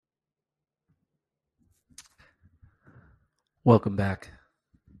Welcome back.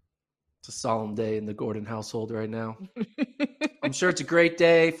 It's a solemn day in the Gordon household right now. I'm sure it's a great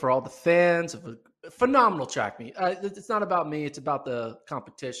day for all the fans of a phenomenal track meet. It's not about me. It's about the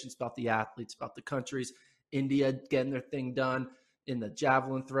competition. It's about the athletes, about the countries. India getting their thing done in the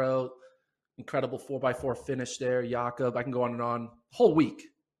javelin throw. Incredible 4x4 finish there. Jakob, I can go on and on. Whole week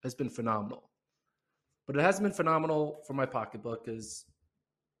has been phenomenal. But it hasn't been phenomenal for my pocketbook because,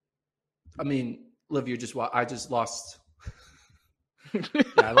 Olivia, I just lost. Yeah,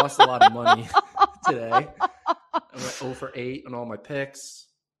 I lost a lot of money today. I went 0 for 8 on all my picks.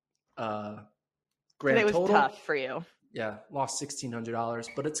 Grand Today was total, tough for you. Yeah, lost $1,600,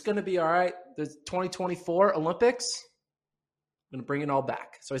 but it's going to be all right. The 2024 Olympics, I'm going to bring it all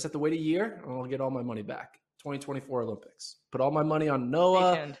back. So I just have to wait a year, and I'll get all my money back. 2024 Olympics. Put all my money on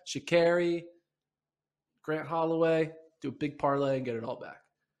Noah, Sha'Carri, Grant Holloway, do a big parlay, and get it all back.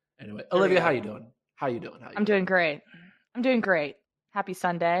 Anyway, Olivia, how you doing? I'm doing great. Happy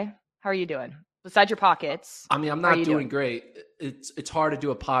Sunday. How are you doing? Besides your pockets. I'm not doing great. It's hard to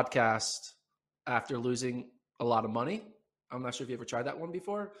do a podcast after losing a lot of money. I'm not sure if you ever tried that one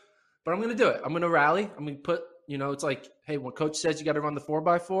before, but I'm going to do it. I'm going to rally. I'm going to put, it's like, hey, when coach says you got to run the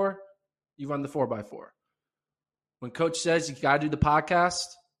 4x4, you run the 4x4. When coach says you got to do the podcast,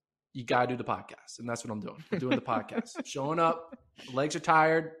 you got to do the podcast. And that's what I'm doing. I'm doing the podcast. I'm showing up. My legs are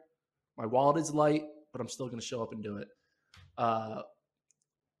tired. My wallet is light, but I'm still going to show up and do it.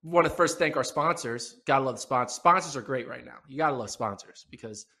 Want to first thank our sponsors. Gotta love the sponsors. Sponsors are great right now. You gotta love sponsors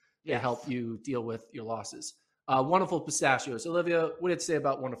because they help you deal with your losses. Wonderful Pistachios. Olivia, what did it say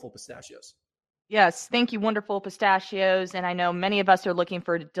about Wonderful Pistachios? Yes, thank you, Wonderful Pistachios. And I know many of us are looking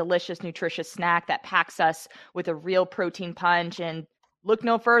for a delicious, nutritious snack that packs us with a real protein punch. And look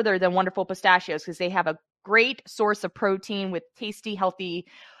no further than Wonderful Pistachios because they have a great source of protein with tasty, healthy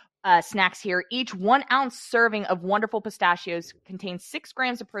snacks here. Each 1 ounce serving of Wonderful Pistachios contains 6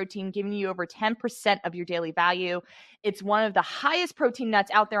 grams of protein, giving you over 10% of your daily value. It's one of the highest protein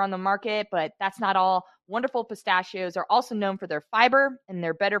nuts out there on the market, but that's not all. Wonderful Pistachios are also known for their fiber and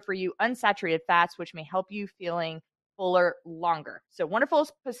their better for you unsaturated fats, which may help you feeling fuller longer. So Wonderful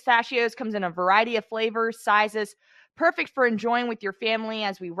Pistachios comes in a variety of flavors, sizes, perfect for enjoying with your family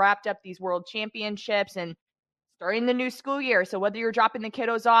as we wrapped up these world championships and starting the new school year. So whether you're dropping the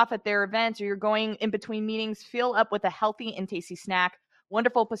kiddos off at their events or you're going in between meetings, fill up with a healthy and tasty snack.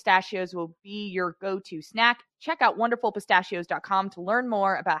 Wonderful Pistachios will be your go-to snack. Check out wonderfulpistachios.com to learn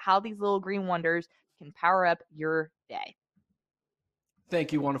more about how these little green wonders can power up your day.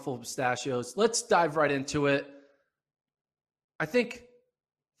 Thank you, Wonderful Pistachios. Let's dive right into it. I think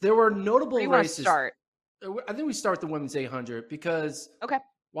there were notable races. Start? I think we start with the women's 800 because okay.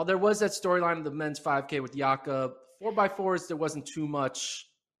 While there was that storyline of the men's 5K with Jakob, 4x4s, there wasn't too much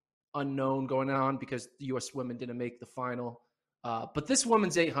unknown going on because the U.S. women didn't make the final. But this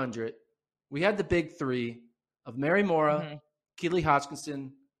women's 800, we had the big three of Mary Mora, Keely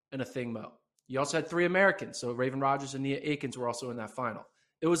Hodgkinson, and Athing Mu. You also had 3 Americans. So Raven Rogers and Nia Akins were also in that final.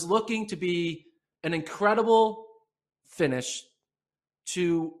 It was looking to be an incredible finish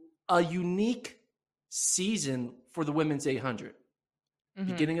to a unique season for the women's 800.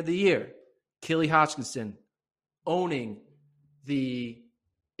 Beginning of the year, Keely Hodgkinson owning the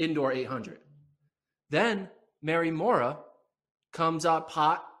indoor 800. Then Mary Mora comes up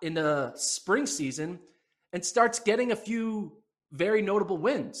hot in the spring season and starts getting a few very notable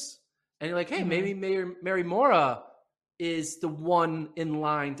wins. And you're like, hey, maybe Mary Mora is the one in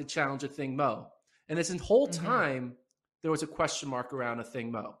line to challenge Athing Mu. And this whole time, there was a question mark around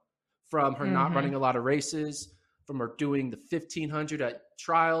Athing Mu from her not running a lot of races, from her doing the 1,500 at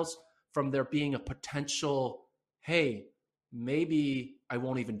trials, from there being a potential, hey, maybe I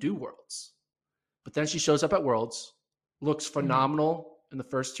won't even do Worlds. But then she shows up at Worlds, looks phenomenal in the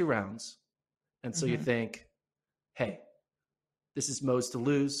first 2 rounds. And so you think, hey, this is Mo's to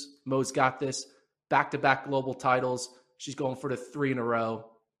lose. Mo's got this. Back-to-back global titles. She's going for the 3 in a row.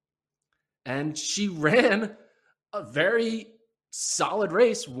 And she ran a very solid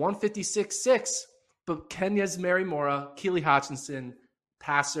race, 156.6. But Kenya's Mary Mora, Keely Hodgkinson,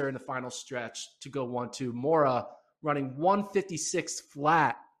 pass her in the final stretch to go 1-2. Mora running 156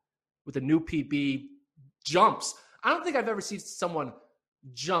 flat with a new PB, jumps. I don't think I've ever seen someone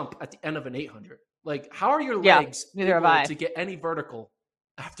jump at the end of an 800. Like, how are your legs able to get any vertical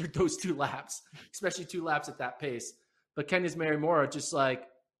after those 2 laps, especially 2 laps at that pace? But Kenya's Mary Mora just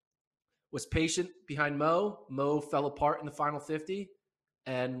was patient behind Mo. Mo fell apart in the final 50,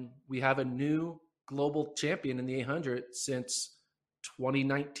 and we have a new global champion in the 800 since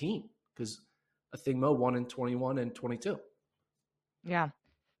 2019 because Athing Mu won in 21 and 22. Yeah.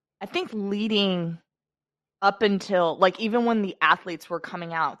 I think leading up until, like, even when the athletes were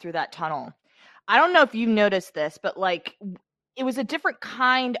coming out through that tunnel. I don't know if you've noticed this, but like it was a different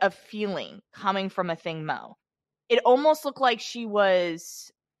kind of feeling coming from Athing Mu. It almost looked like she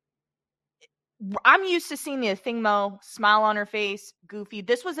was. I'm used to seeing the Athing Mu smile on her face, goofy.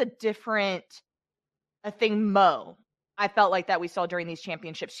 This was a different Athing Mu. I felt like that we saw during these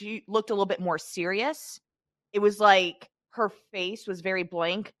championships. She looked a little bit more serious. It was like her face was very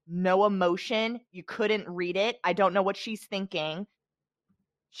blank, no emotion. You couldn't read it. I don't know what she's thinking.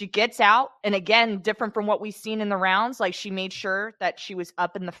 She gets out, and again, different from what we've seen in the rounds, like she made sure that she was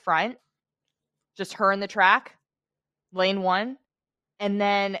up in the front, just her in the track, lane 1. And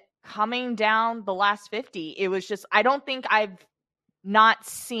then coming down the last 50, it was just, I don't think I've not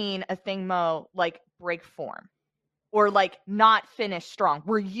seen Athing Mu like break form or like not finish strong.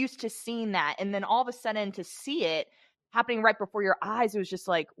 We're used to seeing that. And then all of a sudden to see it happening right before your eyes, it was just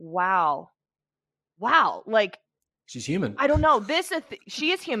like, wow. Like, she's human. I don't know.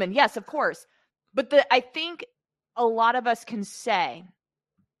 She is human. Yes, of course. But I think a lot of us can say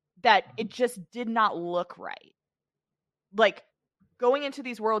that it just did not look right. Like, going into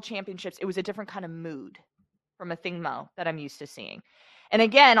these world championships, it was a different kind of mood from Athing Mu that I'm used to seeing. And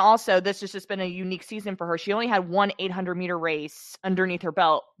again, also, this has just been a unique season for her. She only had one 800-meter race underneath her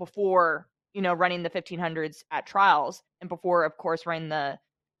belt before, running the 1500s at trials, and before, of course, running the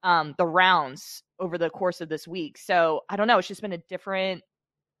rounds over the course of this week. So I don't know. It's just been a different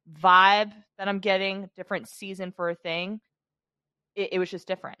vibe that I'm getting, different season for Athing. It was just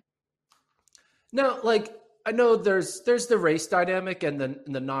different. No, like, I know there's the race dynamic and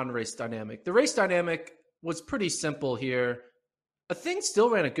the non-race dynamic. The race dynamic was pretty simple here. Athing still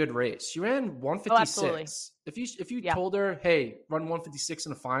ran a good race. She ran 156. If you told her, hey, run 156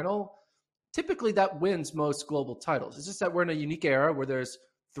 in a final, typically that wins most global titles. It's just that we're in a unique era where there's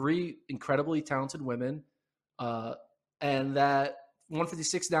 3 incredibly talented women, and that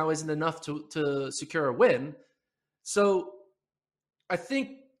 156 now isn't enough to secure a win. So I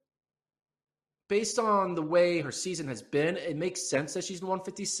think based on the way her season has been, it makes sense that she's in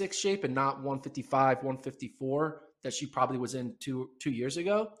 156 shape and not 155, 154 that she probably was in two years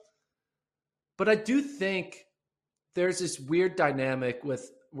ago. But I do think there's this weird dynamic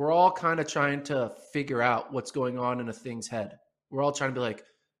with, we're all kind of trying to figure out what's going on in Athing's head. We're all trying to be like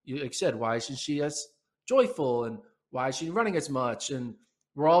you said, why isn't she as joyful, and why is she running as much? And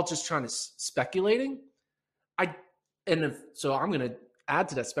we're all just trying to speculating. So I'm going to add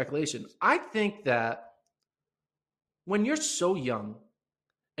to that speculation. I think that when you're so young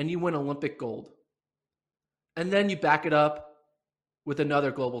and you win Olympic gold, and then you back it up with another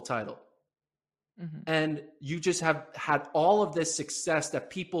global title, and you just have had all of this success that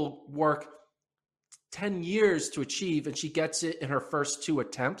people work 10 years to achieve, and she gets it in her first 2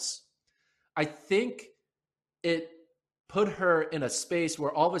 attempts, I think it put her in a space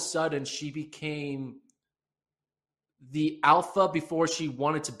where all of a sudden she became the alpha before she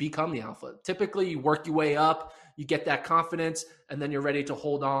wanted to become the alpha. Typically, you work your way up, you get that confidence, and then you're ready to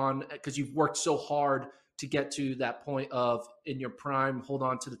hold on because you've worked so hard to get to that point of, in your prime, hold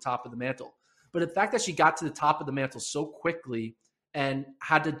on to the top of the mantle. But the fact that she got to the top of the mantle so quickly and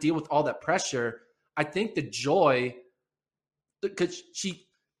had to deal with all that pressure, I think the joy, because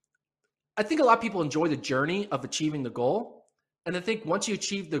I think a lot of people enjoy the journey of achieving the goal. And I think once you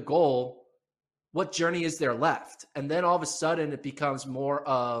achieve the goal, what journey is there left? And then all of a sudden it becomes more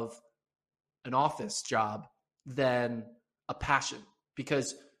of an office job than a passion,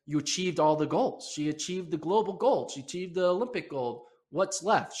 because you achieved all the goals. She achieved the global gold. She achieved the Olympic gold. What's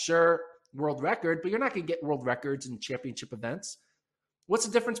left? Sure, world record, but you're not going to get world records in championship events. What's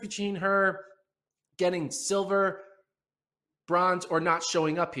the difference between her getting silver, bronze, or not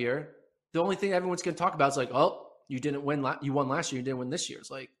showing up here? The only thing everyone's going to talk about is like, oh, you didn't win. You won last year. You didn't win this year.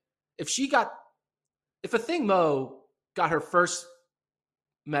 It's like, if Athing Mu got her first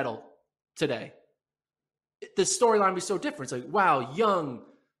medal today, the storyline would be so different. It's like, wow, young,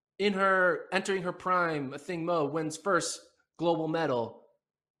 entering her prime, Athing Mu wins first global medal.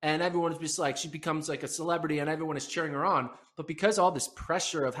 And everyone's just like, she becomes like a celebrity and everyone is cheering her on. But because all this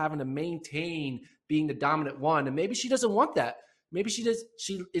pressure of having to maintain being the dominant one, and maybe she doesn't want that. Maybe she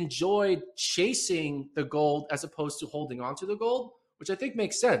enjoyed chasing the gold as opposed to holding on to the gold, which I think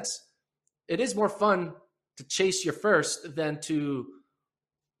makes sense. It is more fun to chase your first than to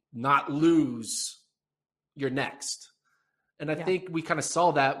not lose your next. And I think we kind of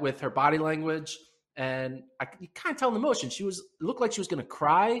saw that with her body language. And you kind of tell in the motion. It looked like she was going to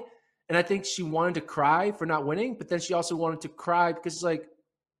cry. And I think she wanted to cry for not winning, but then she also wanted to cry because it's like,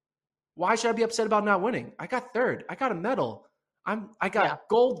 why should I be upset about not winning? I got third. I got a medal. I got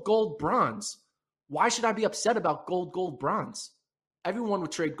gold, bronze. why should I be upset about gold, gold, bronze? Everyone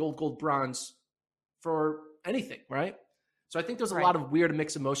would trade gold, gold, bronze for anything, right? So I think there's a lot of weird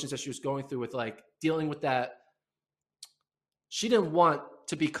mixed emotions that she was going through with like dealing with that. She didn't want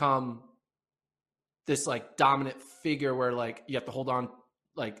to become this like dominant figure where like you have to hold on,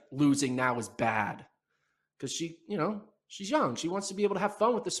 like losing now is bad. Because she, she's young. She wants to be able to have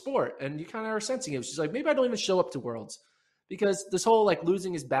fun with the sport. And you kind of are sensing it. She's like, maybe I don't even show up to Worlds. Because this whole like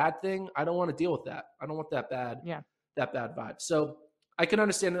losing is bad thing, I don't want to deal with that. I don't want that bad vibe. So I can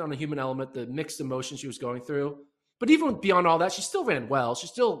understand it on a human element, the mixed emotions she was going through. But even beyond all that, she still ran well. She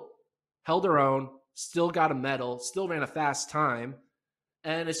still held her own, still got a medal, still ran a fast time.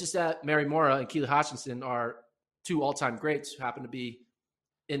 And it's just that Mary Mora and Keely Hutchinson are two all-time greats who happen to be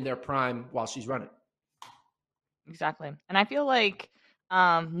in their prime while she's running. Exactly. And I feel like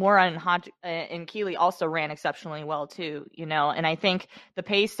Mora and Keely also ran exceptionally well too, and I think the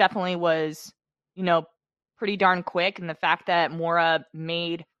pace definitely was, pretty darn quick. And the fact that Mora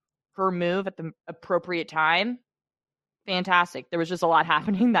made her move at the appropriate time, fantastic. There was just a lot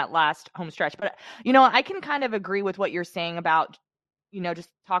happening that last home stretch. But, I can kind of agree with what you're saying about, just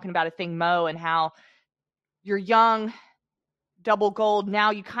talking about Athing Mu and how you're young, double gold.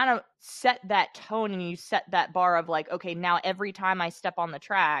 Now you kind of set that tone and you set that bar of like, okay, now every time I step on the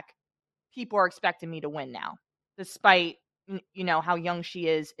track, people are expecting me to win now, despite, how young she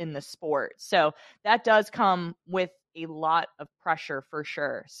is in the sport. So that does come with a lot of pressure for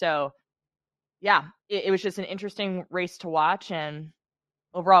sure. So yeah, it was just an interesting race to watch, and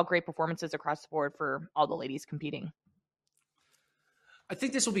overall great performances across the board for all the ladies competing. I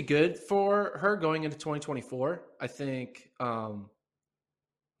think this will be good for her going into 2024. I think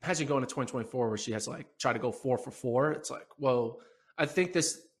imagine going to 2024 where she has to like try to go 4 for 4. It's like, whoa. I think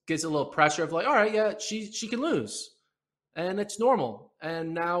this gives a little pressure of like, all right, yeah, she can lose, and it's normal.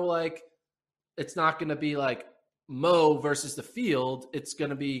 And now like it's not going to be like Mo versus the field. It's going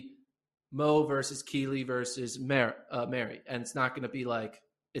to be Mo versus Keely versus Mary, and it's not going to be like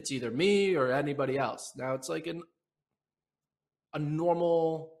it's either me or anybody else. Now it's like a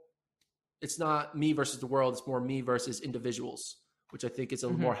normal. It's not me versus the world. It's more me versus individuals, which I think is a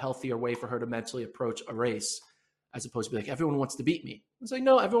more healthier way for her to mentally approach a race, as opposed to be like, everyone wants to beat me. It's like,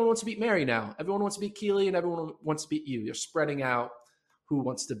 no, everyone wants to beat Mary now. Everyone wants to beat Keely, and everyone wants to beat you. You're spreading out who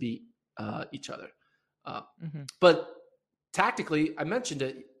wants to beat each other. But tactically, I mentioned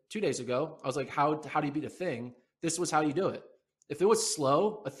it 2 days ago. I was like, how do you beat Athing? This was how you do it. If it was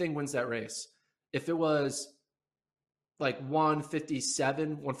slow, Athing wins that race. If it was like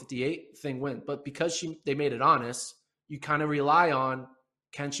 157, 158, Athing win. But because they made it honest, you kind of rely on,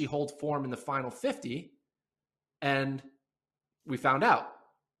 can she hold form in the final 50? And we found out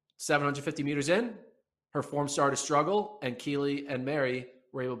 750 meters in, her form started to struggle, and Keely and Mary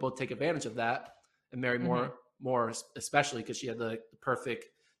were able to both take advantage of that. And Mary more especially because she had the perfect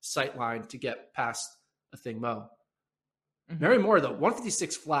sight line to get past Athing Mu. Mary Moore, though,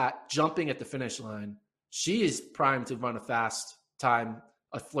 156 flat, jumping at the finish line. She is primed to run a fast time,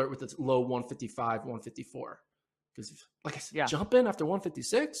 a flirt with the low 155, 154. Because, like I said, jumping after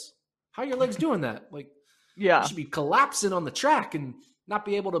 156? How are your legs doing that? Like, you should be collapsing on the track and not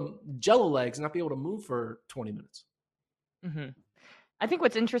be able to jello legs, not be able to move for 20 minutes. I think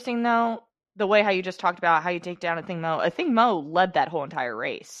what's interesting, though, the way how you just talked about how you take down Athing Mu led that whole entire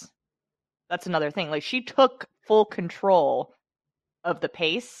race. That's another thing. Like, she took full control of the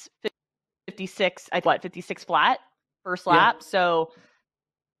pace. 56 flat first lap. So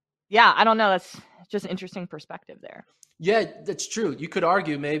yeah, I don't know. That's just an interesting perspective there. Yeah, that's true. You could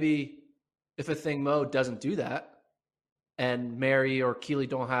argue maybe if Athing Mu doesn't do that and Mary or Keely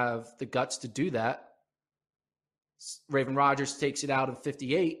don't have the guts to do that, Raven Rogers takes it out in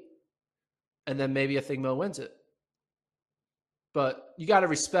 58, and then maybe Athing Mu wins it. But you got to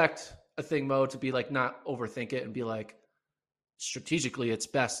respect Athing Mu to be like, not overthink it and be like, strategically, it's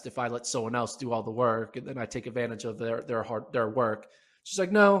best if I let someone else do all the work and then I take advantage of their work. She's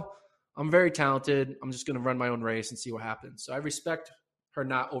like, no, I'm very talented. I'm just going to run my own race and see what happens. So I respect her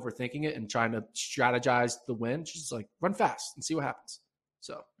not overthinking it and trying to strategize the win. She's like, run fast and see what happens.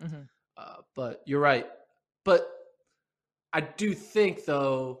 So, but you're right. But I do think,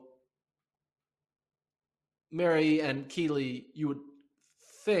 though, Mary and Keely, you would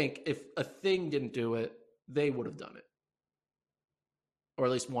think if Athing didn't do it, they would have done it. Or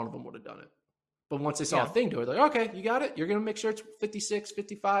at least one of them would have done it. But once they saw Athing do it, like, okay, you got it. You're going to make sure it's 56,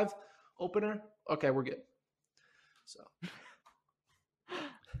 55 opener. Okay, we're good. So,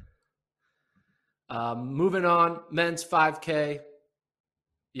 moving on, men's 5K.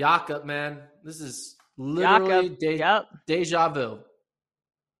 Jakob, man, this is literally deja vu.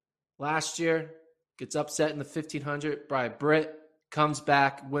 Last year, gets upset in the 1500 by Britt, comes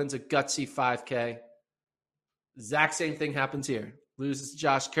back, wins a gutsy 5K. Exact same thing happens here. Loses to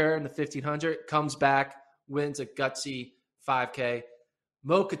Josh Kerr in the 1500, comes back, wins a gutsy 5K.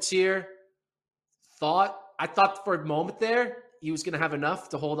 Mo Katir I thought for a moment there he was going to have enough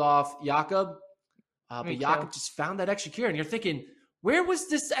to hold off Jakob. But Jakob just found that extra gear. And you're thinking, where was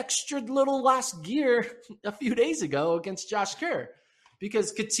this extra little last gear a few days ago against Josh Kerr?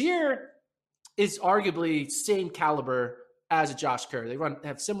 Because Katir is arguably same caliber as a Josh Kerr. They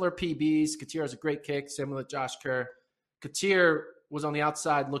have similar PBs. Katir has a great kick, similar to Josh Kerr. Katir was on the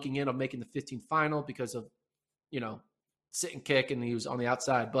outside looking in on making the 15 final because of, sit and kick, and he was on the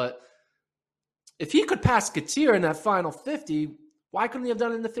outside. But if he could pass Katir in that final 50, why couldn't he have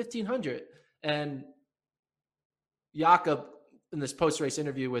done it in the 1500? And Jakob, in this post-race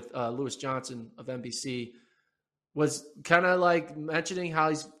interview with Lewis Johnson of NBC, was kind of like mentioning how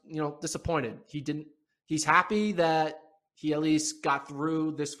he's, disappointed. He's happy that he at least got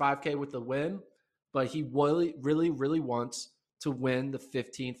through this 5K with the win, but he really, really, really wants to win the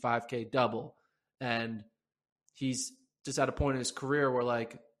 15 5K double. And he's just at a point in his career where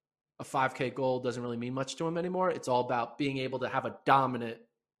like a 5K goal doesn't really mean much to him anymore. It's all about being able to have a dominant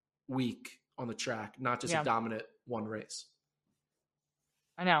week on the track, not just a dominant one race.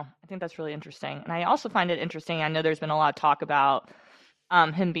 I know. I think that's really interesting. And I also find it interesting. I know there's been a lot of talk about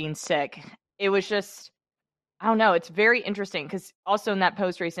him being sick. It was just, I don't know. It's very interesting because also in that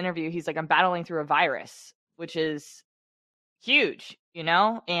post-race interview, he's like, I'm battling through a virus, which is huge,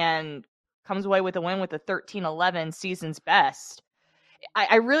 and comes away with a win with a 13:11 season's best.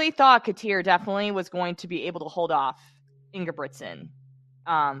 I really thought Katir definitely was going to be able to hold off Ingebrigtsen.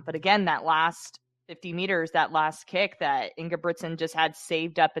 But again, that last 50 meters, that last kick that Ingebrigtsen just had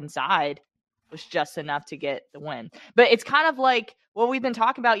saved up inside was just enough to get the win. But it's kind of like what we've been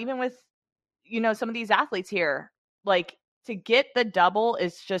talking about, even with, some of these athletes here, like to get the double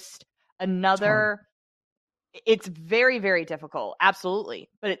is just another, it's very, very difficult. Absolutely.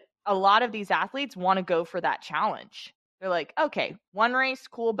 But a lot of these athletes want to go for that challenge. They're like, okay, one race,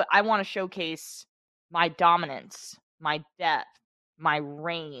 cool, but I want to showcase my dominance, my depth, my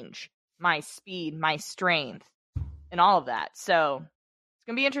range, my speed, my strength, and all of that. So it's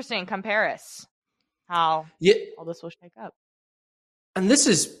going to be interesting come Paris how all this will shake up. And this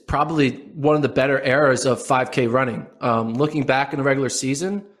is probably one of the better eras of 5K running. Looking back in the regular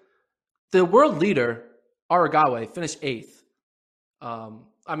season, the world leader, Aragawa, finished 8th.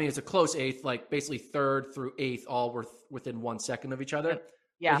 It's a close 8th, like basically 3rd through 8th, all were within 1 second of each other.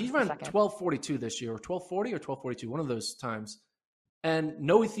 Yeah, he's run 12:42 this year, or 12:40 or 12:42, one of those times. And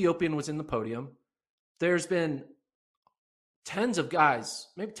no Ethiopian was in the podium. There's been tens of guys,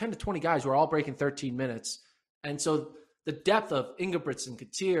 maybe 10 to 20 guys who are all breaking 13 minutes. And so the depth of Ingebrigtsen,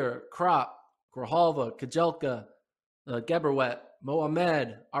 Katir, Krop, Grijalva, Kajelka, Geberwet,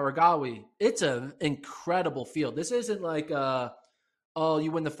 Mohamed, Aragawi, it's an incredible field. This isn't like,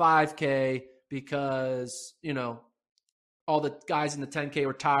 you win the 5K because, all the guys in the 10K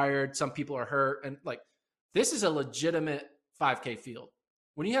were tired. Some people are hurt. And like, this is a legitimate 5K field.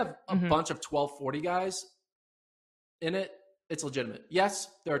 When you have a bunch of 12:40 guys in it, it's legitimate. Yes,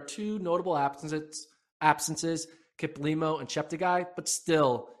 there are 2 notable absences, Kiplimo and Cheptegei, but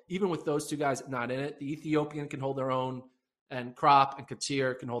still, even with those 2 guys not in it, the Ethiopian can hold their own, and Krop and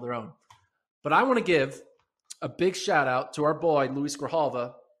Katir can hold their own. But I want to give a big shout out to our boy, Luis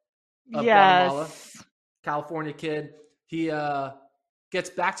Grijalva of Guatemala, California kid. He gets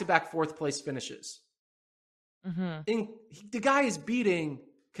back-to-back 4th place finishes. The guy is beating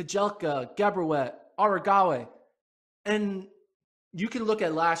Kajelka, Geberwet, Aragawe. And you can look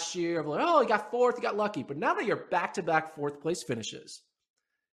at last year of like, he got 4th, he got lucky. But now that you're back-to-back 4th place finishes,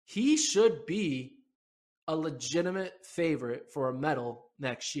 he should be a legitimate favorite for a medal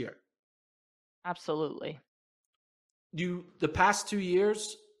next year. Absolutely. The past 2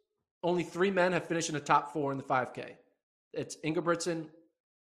 years, only 3 men have finished in the top 4 in the 5K. It's Ingebrigtsen,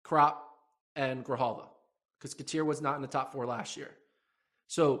 Krop, and Grijalva, because Katir was not in the top 4 last year.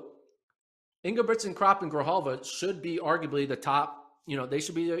 So Ingebrigtsen, Krop, and Grijalva should be arguably the top, they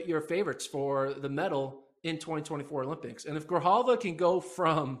should be your favorites for the medal in 2024 Olympics. And if Grijalva can go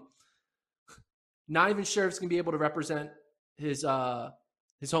from not even sure if he's going to be able to represent his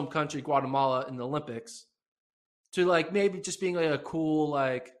home country, Guatemala, in the Olympics, to like maybe just being like a cool,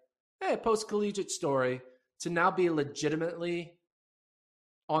 like, hey, post-collegiate story, to now be legitimately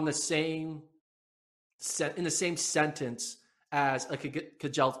on the same in the same sentence as a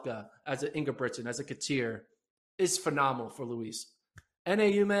Kajelka, as an Ingebrigtsen, as a Katir, is phenomenal for Luis.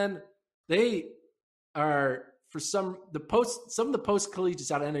 NAU, man, they are, for some of the post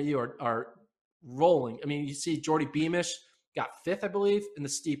collegiates out of NAU are rolling. I mean, you see Jordy Beamish got fifth, I believe, in the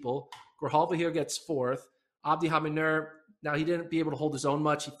steeple. Grijalva here gets fourth. Abdi Haminur, now he didn't be able to hold his own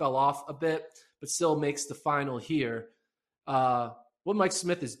much. He fell off a bit, but still makes the final here. What Mike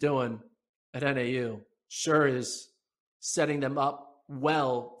Smith is doing at NAU sure is setting them up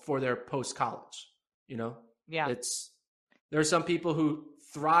well for their post-college. You know, Yeah. There are some people who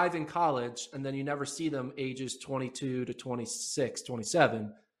thrive in college and then you never see them ages 22 to 26,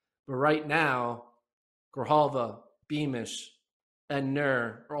 27. But right now, Grijalva, Beamish, and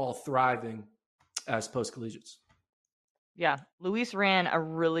Nur are all thriving as post-collegiates. Yeah. Luis ran a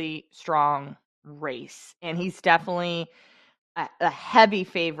really strong race, and he's definitely a heavy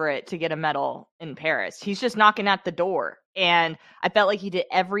favorite to get a medal in Paris. He's just knocking at the door. And I felt like he did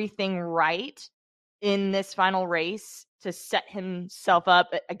everything right in this final race to set himself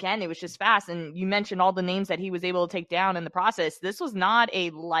up. Again, it was just fast. And you mentioned all the names that he was able to take down in the process. This was not a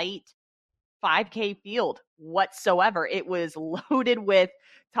light 5K field whatsoever. It was loaded with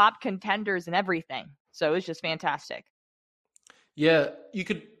top contenders and everything. So it was just fantastic. Yeah,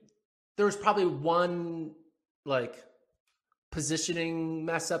 there was probably one like positioning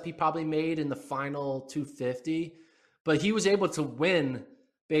mess up he probably made in the final 250, but he was able to win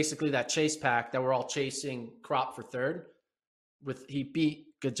basically that chase pack that we're all chasing Krop for third. He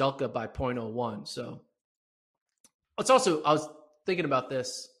beat Gajelka by 0.01. So it's also, I was thinking about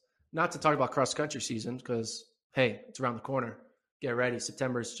this, not to talk about cross country season because hey, it's around the corner. Get ready.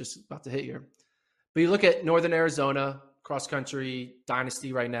 September is just about to hit here. But you look at Northern Arizona cross country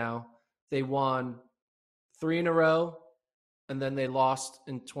dynasty right now. They won 3 in a row, and then they lost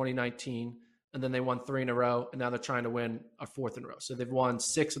in 2019, and then they won 3 in a row, and now they're trying to win a 4th in a row. So they've won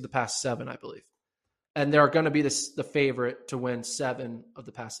 6 of the past 7, I believe. And they're going to be the favorite to win 7 of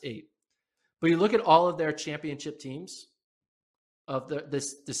the past 8. But you look at all of their championship teams of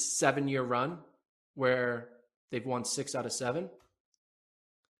this 7-year run where they've won 6 out of 7.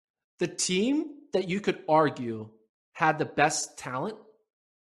 The team that you could argue had the best talent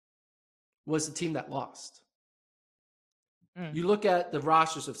was the team that lost. You look at the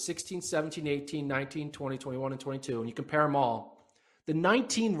rosters of 16, 17, 18, 19, 20, 21, and 22, and you compare them all. The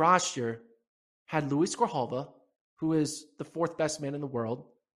 19 roster had Luis Grijalva, who is the 4th best man in the world,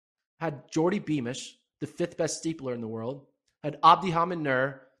 had Jordy Beamish, the 5th best steepler in the world, had Abdi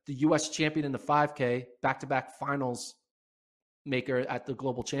Haminur, the U.S. champion in the 5K, back-to-back finals maker at the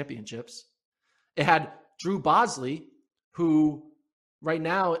Global Championships. It had Drew Bosley, who right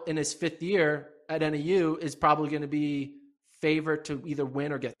now in his 5th year at NAU is probably going to be favored to either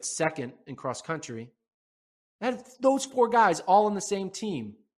win or get 2nd in cross country. It had those 4 guys all on the same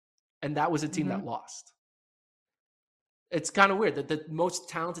team, and that was a team that lost. It's kind of weird that the most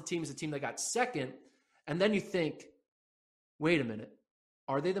talented team is the team that got 2nd, and then you think, wait a minute,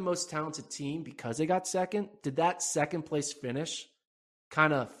 are they the most talented team because they got 2nd? Did that 2nd place finish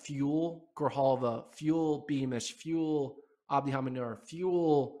kind of fuel Grijalva, fuel Beamish, fuel Abdi Haminur,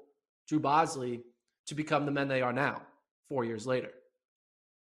 fuel Drew Bosley to become the men they are now, 4 years later?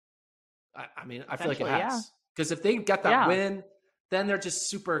 I mean, I feel like it has. Because if they get that win, then they're just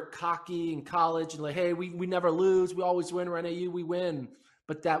super cocky in college and like, hey, we never lose. We always win. We're NAU, we win.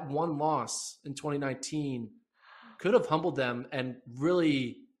 But that one loss in 2019 could have humbled them and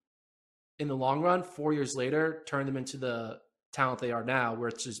really, in the long run, 4 years later, turned them into the talent they are now, where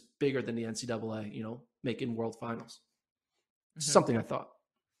it's just bigger than the NCAA, making world finals. Something I thought.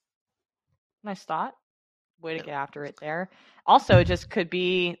 Nice thought. Way to get after it there. Also, it just could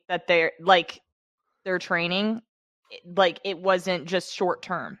be that their training, it wasn't just short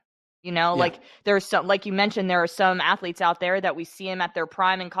term. Like there's some, like you mentioned, there are some athletes out there that we see them at their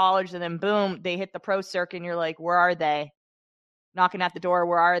prime in college, and then boom, they hit the pro circuit, and you're like, where are they? Knocking at the door,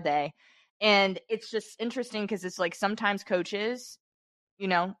 where are they? And it's just interesting because it's like sometimes coaches,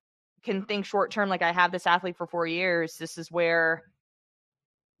 can think short term. Like, I have this athlete for 4 years. This is where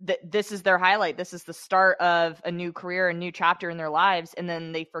this is their highlight. This is the start of a new career, a new chapter in their lives. And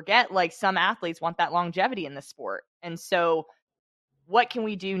then they forget, like, some athletes want that longevity in the sport. And so what can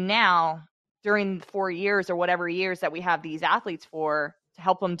we do now during the 4 years or whatever years that we have these athletes for to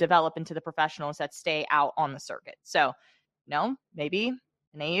help them develop into the professionals that stay out on the circuit? So, maybe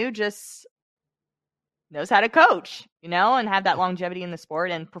NAU just knows how to coach, and have that longevity in the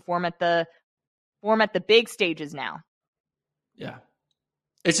sport and perform at the big stages now. Yeah.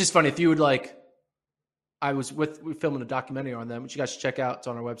 It's just funny if you would we're filming a documentary on them, which you guys should check out. It's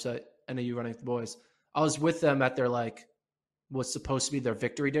on our website, NAU Running with the Boys. I was with them at their was supposed to be their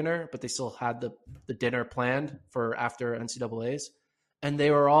victory dinner, but they still had the dinner planned for after NCAAs. And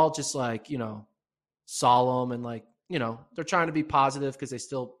they were all just solemn and they're trying to be positive because they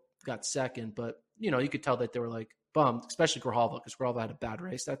still got second, but you could tell that they were like bummed, especially Grijalva, because Grijalva had a bad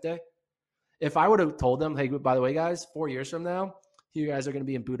race that day. If I would have told them, hey, by the way, guys, 4 years from now, you guys are going to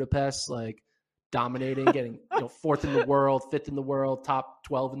be in Budapest, like dominating, getting fourth in the world, fifth in the world, top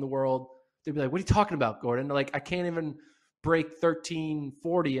 12 in the world, they'd be like, what are you talking about, Gordon? They're like, I can't even break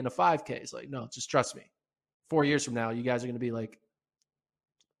 13:40 in a 5K. It's like, no, just trust me. 4 years from now, you guys are going to be like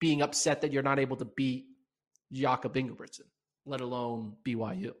being upset that you're not able to beat Jakob Ingebrigtsen, let alone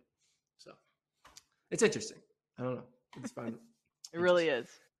BYU. So it's interesting. I don't know. It's fun. It really is.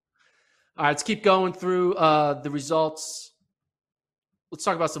 All right, let's keep going through the results. Let's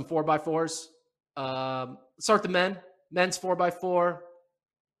talk about some 4x4s. Let's start with the men. Men's 4x4.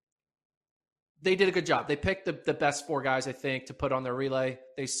 They did a good job. They picked the best 4 guys, I think, to put on their relay.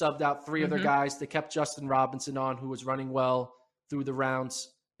 They subbed out 3 other guys. They kept Justin Robinson on, who was running well through the rounds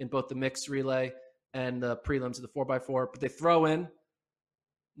in both the mixed relay and the prelims of the 4x4. But they throw in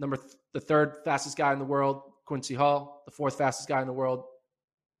the third fastest guy in the world, Quincy Hall, the 4th fastest guy in the world,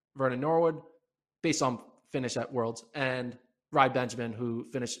 Vernon Norwood, based on finish at Worlds, and Rai Benjamin, who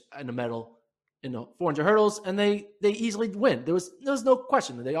finished in a medal in the 400 hurdles, and they easily win. There was no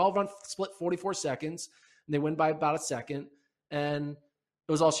question. They all run split 44 seconds, and they win by about a second, and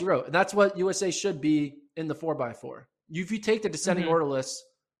it was all she wrote. And that's what USA should be in the 4x4. If you take the descending order list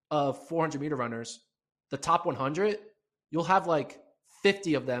of 400-meter runners, the top 100, you'll have like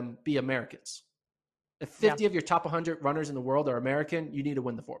 50 of them be Americans. If 50 of your top 100 runners in the world are American, you need to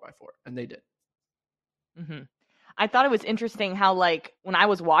win the 4x4, and they did. I thought it was interesting how, like, when I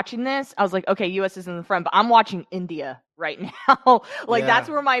was watching this, I was like, okay, U.S. is in the front, but I'm watching India right now. That's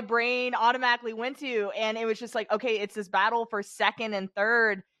where my brain automatically went to, and it was just like, okay, it's this battle for second and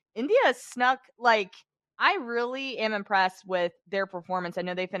third. India snuck, like, I really am impressed with their performance. I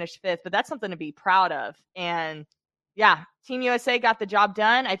know they finished 5th, but that's something to be proud of. And, yeah, Team USA got the job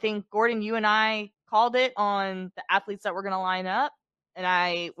done. I think, Gordon, you and I called it on the athletes that were going to line up, and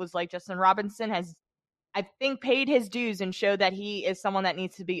I was like, Justin Robinson has, I think, paid his dues and showed that he is someone that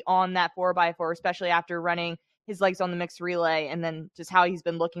needs to be on that 4x4, especially after running his legs on the mixed relay and then just how he's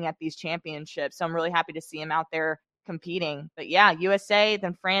been looking at these championships. So I'm really happy to see him out there competing. But yeah, USA,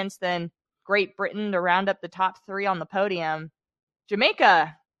 then France, then Great Britain to round up the top 3 on the podium.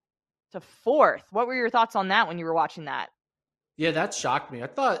 Jamaica to 4th. What were your thoughts on that when you were watching that? Yeah, that shocked me. I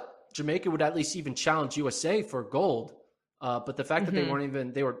thought Jamaica would at least even challenge USA for gold. But the fact that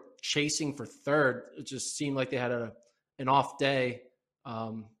they were chasing for 3rd, it just seemed like they had an off day.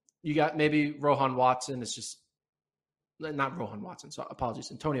 You got maybe Rohan Watson is just not Rohan Watson. So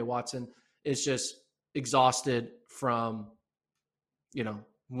apologies. Antonio Watson is just exhausted from,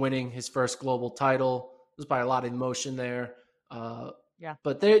 winning his first global title. There's probably a lot of emotion there.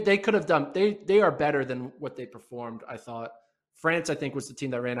 But they could have done, they are better than what they performed, I thought. France, I think, was the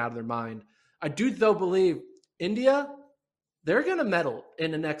team that ran out of their mind. I do, though, believe India, they're going to medal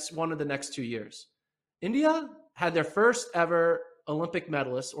in one of the next 2 years. India had their first ever Olympic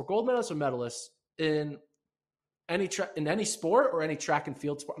medalist or gold medalist or medalist in any sport or any track and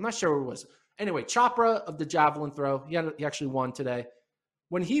field sport. I'm not sure what it was. Anyway, Chopra of the javelin throw, he actually won today.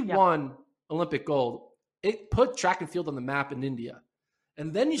 When he won Olympic gold, it put track and field on the map in India.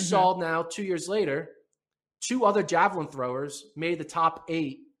 And then you saw now 2 years later, 2 other javelin throwers made the top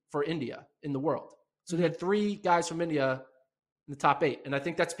 8 for India in the world. So they had 3 guys from India in the top 8. And I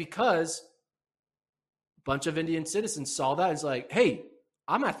think that's because a bunch of Indian citizens saw that as like, hey,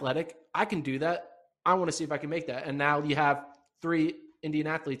 I'm athletic. I can do that. I want to see if I can make that. And now you have 3 Indian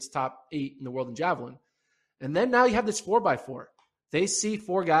athletes top 8 in the world in javelin. And then now you have this 4x4. They see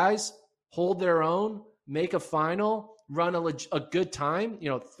 4 guys hold their own, make a final, run a good time,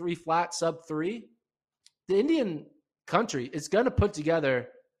 3 flat, sub 3. The Indian country is going to put together,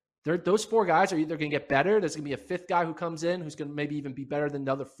 those 4 guys are either going to get better. There's going to be a 5th guy who comes in who's going to maybe even be better than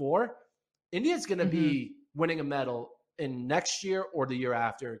the other 4. India's going to be winning a medal in next year or the year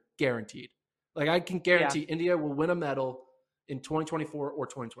after, guaranteed. Like, I can guarantee India will win a medal in 2024 or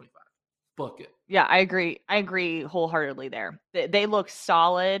 2025. Book it. Yeah, I agree. I agree wholeheartedly there. They look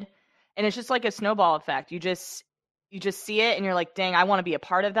solid, and it's just like a snowball effect. You just see it, and you're like, dang, I want to be a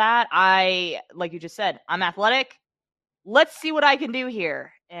part of that. Like you just said, I'm athletic. Let's see what I can do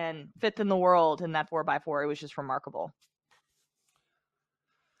here. And 5th in the world in that 4x4, it was just remarkable.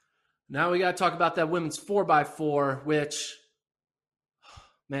 Now we got to talk about that women's 4x4, which,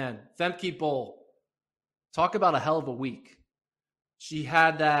 man, Femke Bol, talk about a hell of a week. She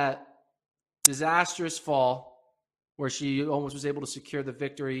had that disastrous fall where she almost was able to secure the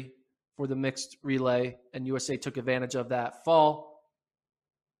victory for the mixed relay, and USA took advantage of that fall.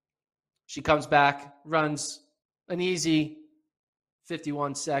 She comes back, runs an easy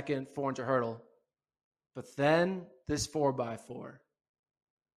 51 second 400 hurdle. But then this 4x4,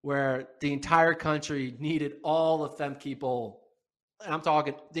 where the entire country needed all of Femke Bowl. And I'm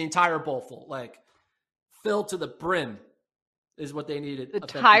talking the entire bowl full, like filled to the brim is what they needed. The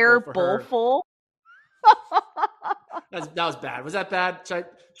entire bowl full? That was bad. Was that bad? Should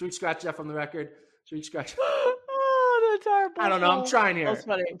we scratch that from the record? Should we scratch? The entire bowl. I don't know. I'm trying here. That's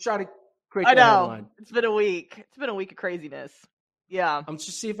funny. I'm trying to create I the know. headline. It's been a week. It's been a week of craziness. Yeah. I'm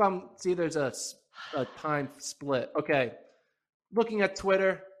just see if there's a time split. Okay. Looking at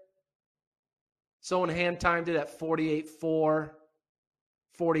Twitter, someone hand timed it at 48.4,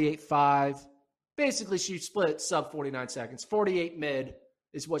 48.5. Basically, she split sub 49 seconds. 48 mid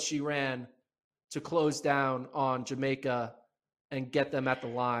is what she ran to close down on Jamaica and get them at the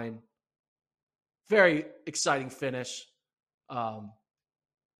line. Very exciting finish. The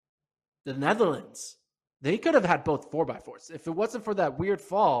Netherlands, they could have had both 4x4s. If it wasn't for that weird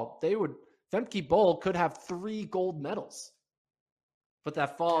fall, Femke Bol could have 3 gold medals. But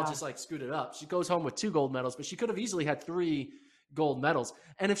that fall just like screwed it up. She goes home with 2 gold medals, but she could have easily had 3 gold medals.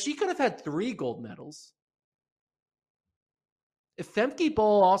 And if she could have had 3 gold medals, if Femke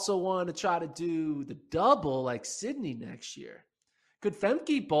Bol also wanted to try to do the double like Sydney next year, could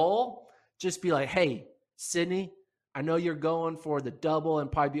Femke Bol just be like, hey, Sydney, I know you're going for the double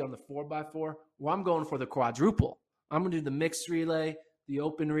and probably be on the 4x4. Well, I'm going for the quadruple. I'm going to do the mixed relay, the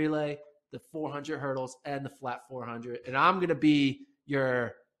open relay, the 400 hurdles, and the flat 400. And I'm going to be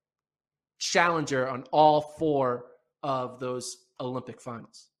your challenger on all 4 of those Olympic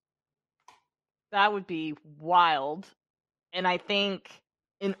finals. That would be wild. And I think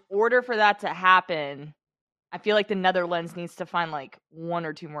in order for that to happen, I feel like the Netherlands needs to find like 1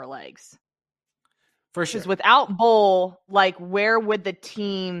 or 2 more legs. For sure. Because without Bol, like where would the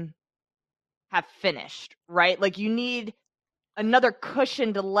team have finished, right? Like you need another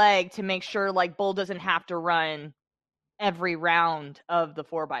cushioned leg to make sure like Bol doesn't have to run every round of the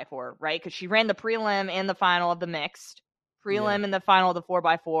 4x4, right? Because she ran the prelim and the final of the mixed, prelim and the final of the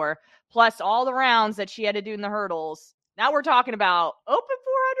 4x4, plus all the rounds that she had to do in the hurdles. Now we're talking about open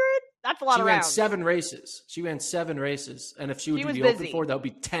 400. That's a lot of rounds. She ran 7 races. And if she would do the open 4, that would be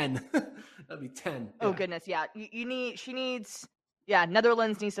 10. That'd be 10. Yeah. Oh, goodness. Yeah.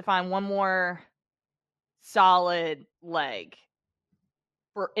 Netherlands needs to find 1 more solid leg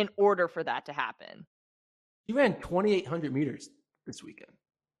in order for that to happen. She ran 2,800 meters this weekend.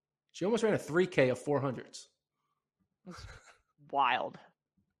 She almost ran a 3K of 400s. That's wild.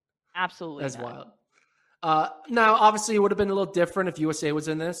 Absolutely. That's wild. Now, obviously, it would have been a little different if USA was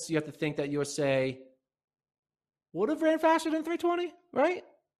in this. You have to think that USA would have ran faster than 320, right?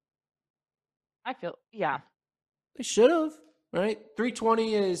 They should have, right?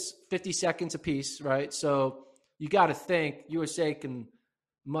 320 is 50 seconds apiece, right? So you got to think USA can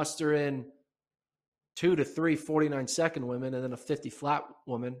muster in 2 to 3 49-second women and then a 50 flat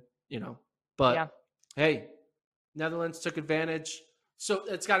woman, But, hey, Netherlands took advantage. So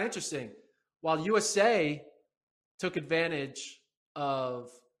it's got interesting. While USA took advantage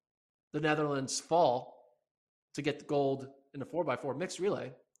of the Netherlands' fall to get the gold in the 4x4 mixed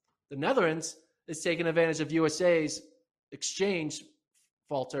relay, the Netherlands is taking advantage of USA's exchange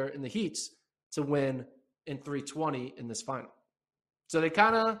falter in the heats to win in 320 in this final. So they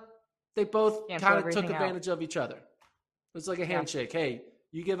both took advantage of each other. It's like a handshake. Hey,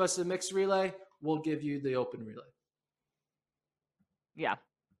 you give us a mixed relay, we'll give you the open relay. Yeah.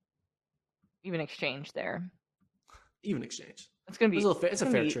 Even exchange there. Even exchange. It's going to be it's a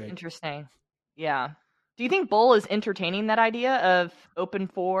fair trade. Interesting. Yeah. Do you think Bol is entertaining that idea of open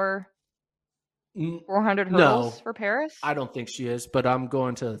 400 hurdles for Paris? I don't think she is, but I'm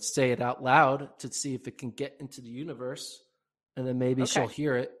going to say it out loud to see if it can get into the universe, and then maybe she'll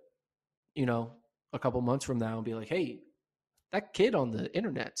hear it, a couple months from now and be like, hey, that kid on the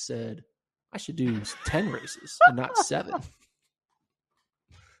internet said I should do 10 races and not 7.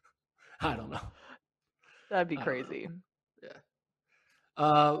 I don't know. That'd be crazy.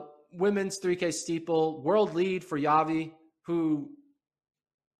 Yeah. Women's 3K steeple, world lead for Yavi, who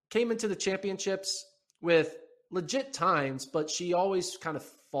came into the championships with legit times, but she always kind of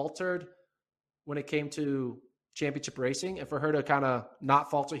faltered when it came to championship racing. And for her to kind of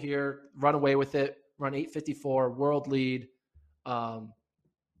not falter here, run away with it, run 8:54, world lead,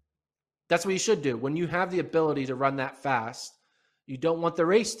 that's what you should do. When you have the ability to run that fast, you don't want the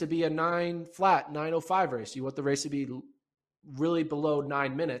race to be a 9:05 race. You want the race to be really below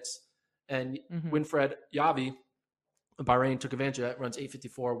 9 minutes. And Winfred Yavi of Bahrain took advantage of that, runs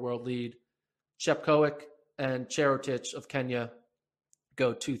 8:54 world lead. Shep Kowick and Cherotich of Kenya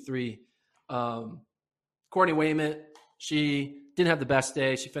go 2-3. Courtney Wayment, she didn't have the best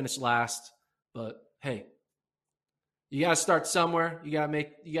day. She finished last, but hey, you got to start somewhere. You got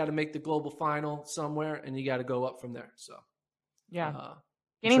to make the global final somewhere, and you got to go up from there. So, Yeah. I'm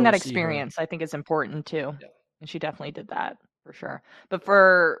Getting sure that we'll see her. experience, I think, is important too. Yeah. And she definitely did that for sure. But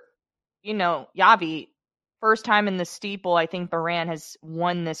for, Yavi, first time in the steeple, I think Baran has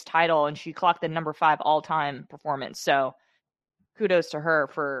won this title, and she clocked the number 5 all-time performance. So kudos to her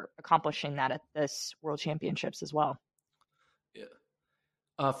for accomplishing that at this World Championships as well.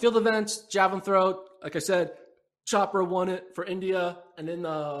 Yeah. Field events, javelin throw. Like I said, Chopra won it for India. And in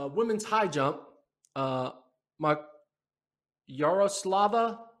the women's high jump, Yaroslava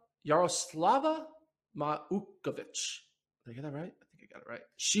Maukovic. Did I get that right? I think I got it right.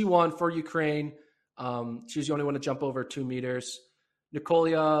 She won for Ukraine. She was the only one to jump over 2 meters.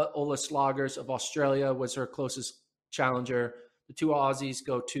 Nicolia Olaslagers of Australia was her closest challenger. The 2 Aussies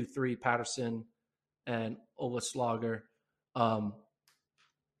go 2-3, Patterson and Olaslager. And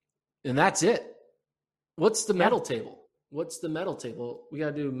that's it. What's the medal table? We got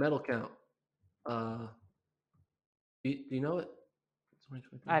to do medal count. Do you know it?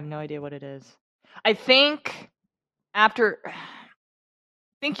 I have no idea what it is. I think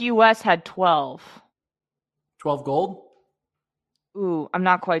US had 12. 12 gold? Ooh, I'm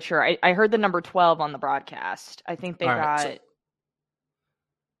not quite sure. I heard the number 12 on the broadcast. I think they got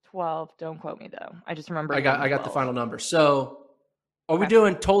 12. Don't quote me though. I just remember. I got the final number. So are we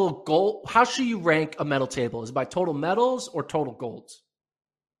doing total gold? How should you rank a medal table? Is it by total medals or total golds?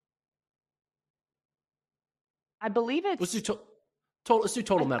 I believe it's. Let's do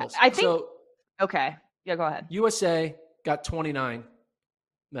total medals. I think. So, okay. Yeah, go ahead. USA got 29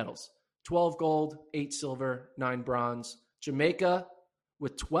 medals. 12 gold, 8 silver, 9 bronze. Jamaica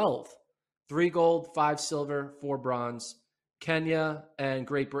with 12. 3 gold, 5 silver, 4 bronze. Kenya and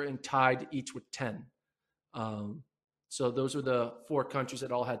Great Britain tied each with 10. So those are the 4 countries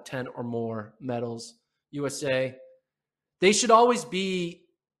that all had 10 or more medals. USA, they should always be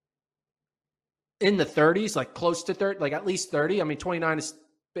in the 30s, like close to 30, like at least 30. I mean, 29 is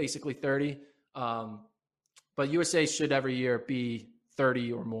basically 30. But USA should every year be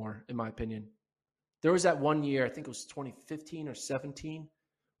 30 or more, in my opinion. There was that one year, I think it was 2015 or 17,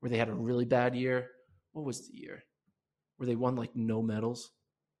 where they had a really bad year. What was the year? Where they won like no medals?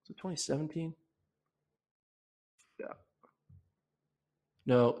 Was it 2017? Yeah.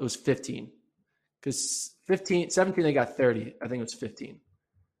 No, it was 15. Because 17, they got 30. I think it was 15.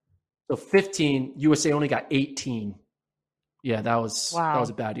 So 15, USA only got 18. Yeah, that was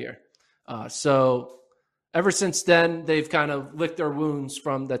a bad year. So ever since then, they've kind of licked their wounds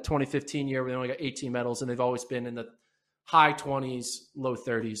from the 2015 year where they only got 18 medals, and they've always been in the high 20s, low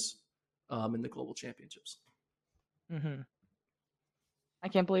 30s in the global championships. Mm-hmm. I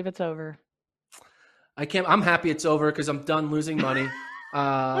can't believe it's over. I'm happy it's over because I'm done losing money.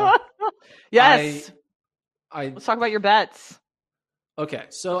 Yes. Let's talk about your bets. Okay,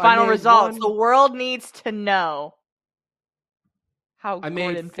 so final results. The world needs to know how I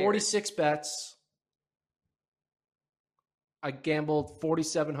made 46 bets. I gambled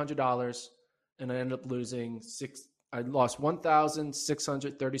 $4,700, and I ended up losing I lost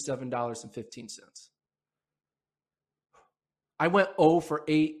 $1,637.15. I went 0 for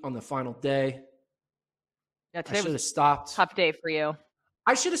 8 on the final day. Yeah, I should have stopped. Tough day for you.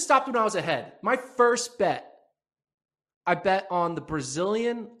 I should have stopped when I was ahead. My first bet, I bet on the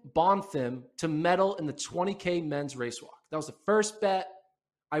Brazilian Bonfim to medal in the 20K men's race walk. That was the first bet.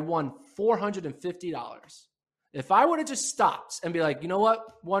 I won $450. If I would have just stopped and be like, you know what?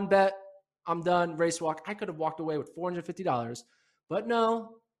 One bet, I'm done, race walk, I could have walked away with $450. But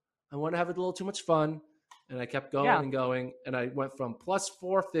no, I want to have a little too much fun. And I kept going and going. And I went from plus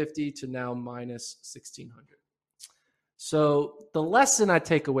 450 to now minus 1,600. So the lesson I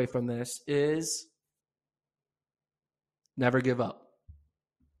take away from this is never give up.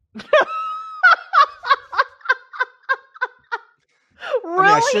 Really?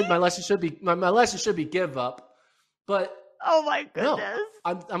 I mean, my lesson should be give up, but oh my goodness,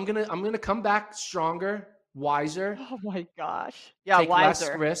 no, I'm gonna come back stronger, wiser. Oh my gosh, yeah, take wiser.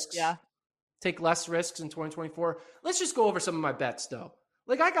 Less risks. Yeah, take less risks in 2024. Let's just go over some of my bets though.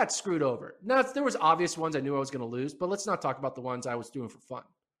 Like I got screwed over. Now there was obvious ones I knew I was gonna lose, but let's not talk about the ones I was doing for fun.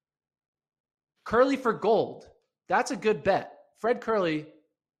 Curly for gold, that's a good bet. Fred Curly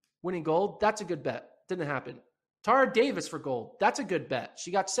winning gold, that's a good bet. Didn't happen. Tara Davis for gold. That's a good bet. She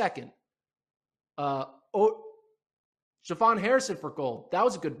got second. Siobhan Harrison for gold. That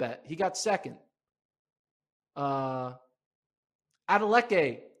was a good bet. He got second. Adeleke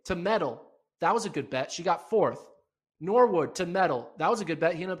to medal. That was a good bet. She got fourth. Norwood to medal. That was a good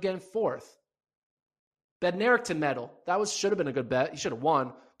bet. He ended up getting fourth. Bednarik to medal. That should have been a good bet. He should have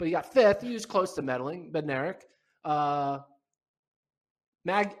won, but he got 5th. He was close to medaling. Bednarik.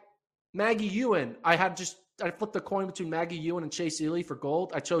 Maggie Ewan. I flipped a coin between Maggie Ewan and Chase Ely for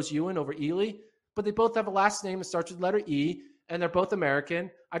gold. I chose Ewan over Ely, but they both have a last name that starts with the letter E, and they're both American.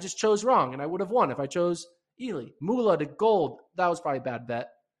 I just chose wrong, and I would have won if I chose Ely. Mula to gold. That was probably a bad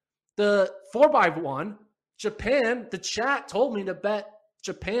bet. The 4x1, Japan, the chat told me to bet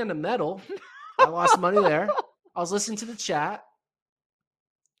Japan to medal. I lost money there. I was listening to the chat.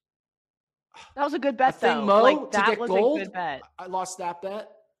 That was a good bet, Athing though. Mo That to get was gold. a good bet. I lost that bet.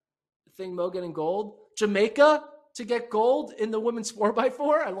 Athing Mo getting gold. Jamaica to get gold in the women's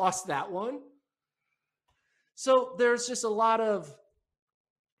 4x4. I lost that one. So there's just a lot of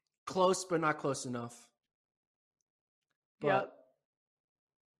close, but not close enough. But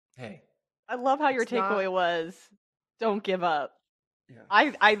hey, I love how your takeaway was, don't give up.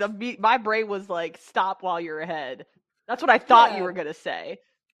 Yeah. My brain was like, stop while you're ahead. That's what I thought you were gonna say.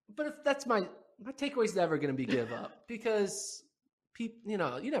 But if that's my takeaway's never gonna be give up because people, you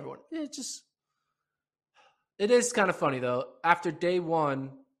never want. It is kind of funny though. After day 1,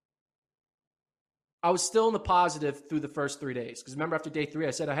 I was still in the positive through the first 3 days. Because remember, after day 3,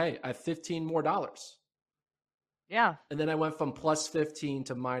 I said, "Hey, I have $15 more." Yeah. And then I went from plus 15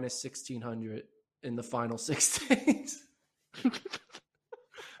 to minus 1,600 in the final 6 days.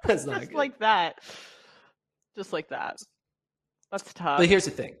 That's not Just good. like that. Just like that. That's tough. But here's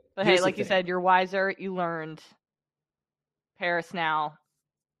the thing. But hey, like you said, you're wiser. You learned. Paris now.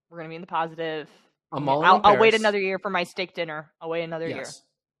 We're going to be in the positive. I'll wait another year for my steak dinner. I'll wait another year.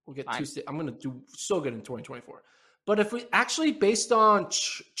 We'll get I'm going to do so good in 2024. But if we actually, based on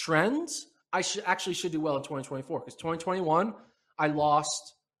trends, I should do well in 2024 because 2021 I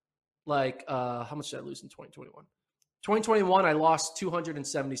lost how much did I lose in 2021? 2021 I lost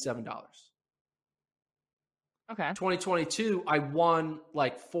 $277. Okay. 2022 I won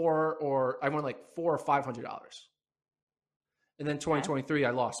 $400 or $500. And then 2023 I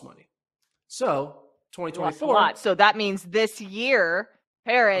lost money. So 2024 a lot. So that means this year,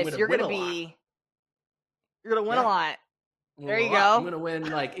 Paris, you're going to win a lot. There you go. I'm going to win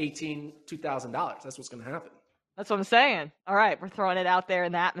 $2,000. That's what's going to happen. That's what I'm saying. All right. We're throwing it out there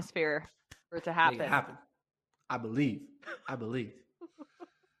in the atmosphere for it to happen. Make it happen. I believe.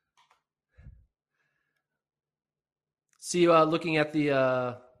 See, looking at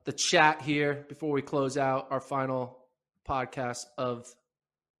the chat here before we close out our final podcast of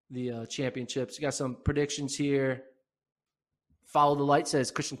the championships. You got some predictions here. Follow the Light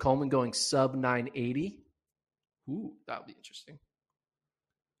says Christian Coleman going sub 980. Ooh, that would be interesting.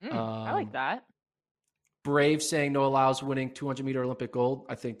 I like that. Brave saying Noah Lyles winning 200-meter Olympic gold.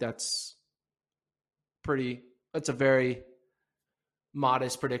 I think that's a very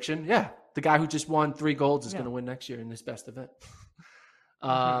modest prediction. Yeah, the guy who just won 3 golds is going to win next year in his best event.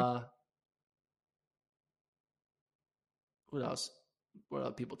 What else? What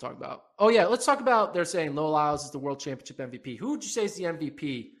are people talking about? Oh, yeah, let's talk about, they're saying Noah Lyles is the world championship MVP. Who would you say is the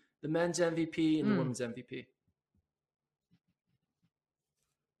MVP? The men's MVP and the women's MVP?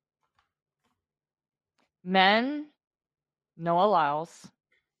 Men, Noah Lyles.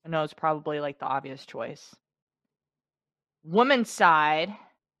 I know it's probably the obvious choice. Women's side,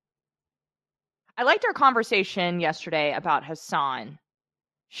 I liked our conversation yesterday about Hassan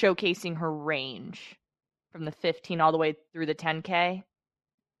showcasing her range from the 15 all the way through the 10K.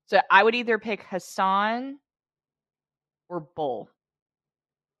 So I would either pick Hassan or Bull.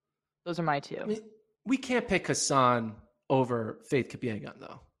 Those are my two. I mean, we can't pick Hassan over Faith Kipyegon,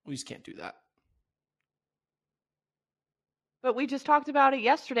 though. We just can't do that. But we just talked about it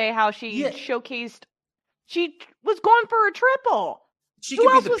yesterday, how she showcased. She was going for a triple.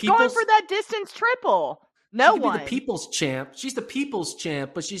 Who else was going for that distance triple? No one. Be the people's champ. She's the people's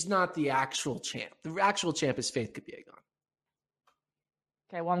champ, but she's not the actual champ. The actual champ is Faith Kipyegon.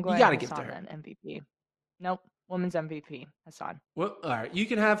 Okay, well, I'm going to Hassan then, MVP. Nope, women's MVP, Hassan. Well, all right, you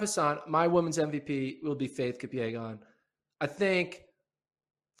can have Hassan. My women's MVP will be Faith Kipyegon. I think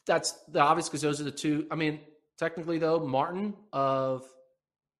that's the obvious because those are the two. I mean, technically, though, Martin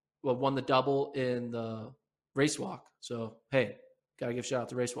won the double in the race walk. So, hey, got to give shout out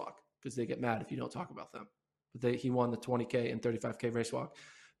to race walk because they get mad if you don't talk about them. But he won the 20K and 35K race walk.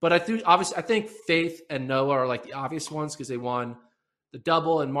 But I think Faith and Noah are the obvious ones because they won the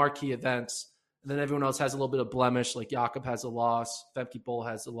double and marquee events. And then everyone else has a little bit of blemish, like Jakob has a loss. Femke Bol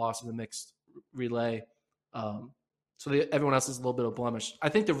has a loss in the mixed relay. So everyone else has a little bit of blemish. I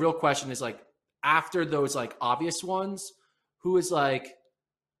think the real question is after those obvious ones, who is the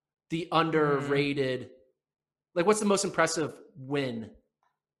underrated, what's the most impressive win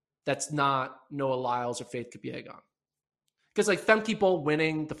that's not Noah Lyles or Faith Kipyegon. Because like Femke Bol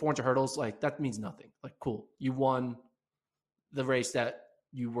winning the 400 hurdles, like that means nothing. Like, cool, you won the race that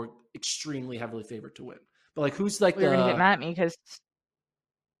you were extremely heavily favored to win. But like, who's like You're gonna get mad at me because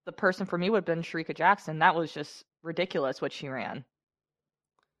the person for me would have been Sharika Jackson. That was just ridiculous what she ran.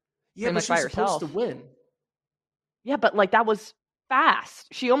 Yeah, but she was supposed to win. Yeah, but like that was fast.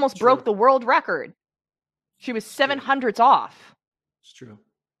 She almost True. broke the world record. She was 700s off. It's true.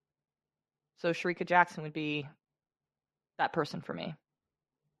 So Sharika Jackson would be that person for me.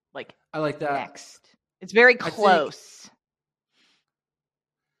 Like, I like that. Next. It's very close.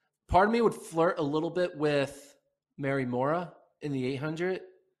 Part of me would flirt a little bit with Mary Mora in the 800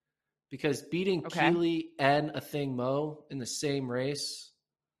 because beating Keeley and Athing Mo in the same race,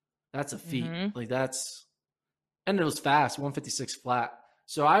 that's a feat. Mm-hmm. Like that's, and it was fast, 156 flat.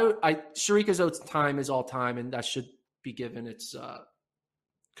 So Sharika's time is all time, and that should be given its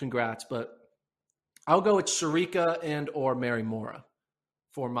congrats. But I'll go with Sharika and or Mary Mora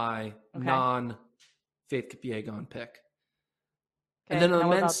for my non-Faith Kipyegon pick. Okay, and then on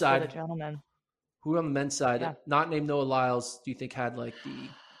the men's side, who on the men's side, not named Noah Lyles, do you think had like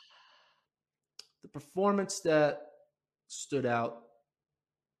the performance that stood out?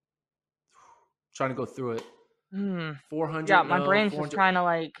 Trying to go through it. 400. Yeah, my brain's just trying to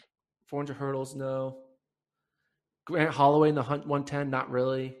like 400 hurdles. No. Grant Holloway in the 110. Not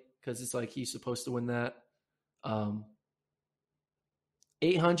really, because it's like he's supposed to win that.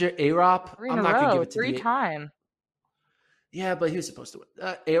 800 Arop. I'm not gonna give it to 3-time. Yeah, but he was supposed to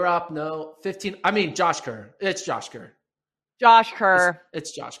win. Arop, no. 15. I mean, Josh Kerr. It's Josh Kerr. Josh Kerr.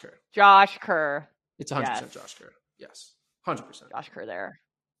 It's Josh Kerr. Josh Kerr. It's 100% Josh Kerr. Yes, 100%. Josh Kerr there.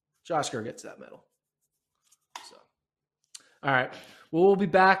 Josh Kerr gets that medal. So, all right. Well, we'll be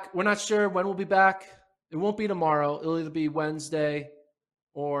back. We're not sure when we'll be back. It won't be tomorrow. It'll either be Wednesday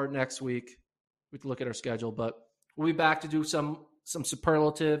or next week. We can look at our schedule, but we'll be back to do some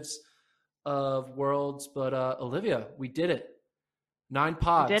superlatives of worlds. But Olivia, we did it. 9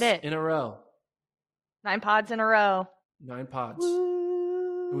 pods in a row. 9 pods in a row. 9 pods.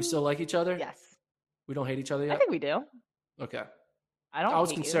 Do we still like each other? Yes. We don't hate each other yet? I think we do. Okay. I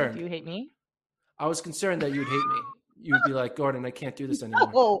was concerned. Do you hate me? I was concerned that you'd hate me. You would be like, Gordon, I can't do this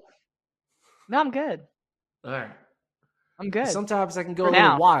anymore. No, I'm good. All right. I'm good. Sometimes I can go a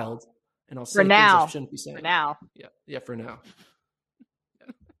little wild, and I'll say things I shouldn't be saying. For now. Yeah, for now.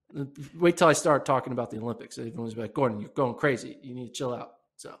 Yeah. Wait till I start talking about the Olympics. Everyone's like, Gordon, you're going crazy. You need to chill out.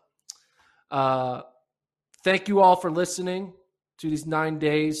 So, thank you all for listening to these 9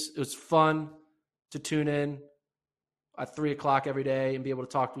 days. It was fun to tune in at 3:00 every day and be able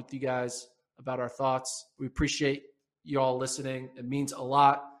to talk with you guys about our thoughts. We appreciate you all listening. It means a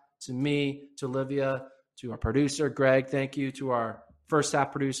lot to me, to Olivia, to our producer, Greg. Thank you. To our first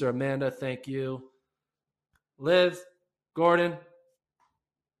half producer, Amanda. Thank you. Liv, Gordon,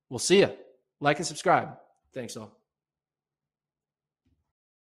 we'll see you. Like and subscribe. Thanks all.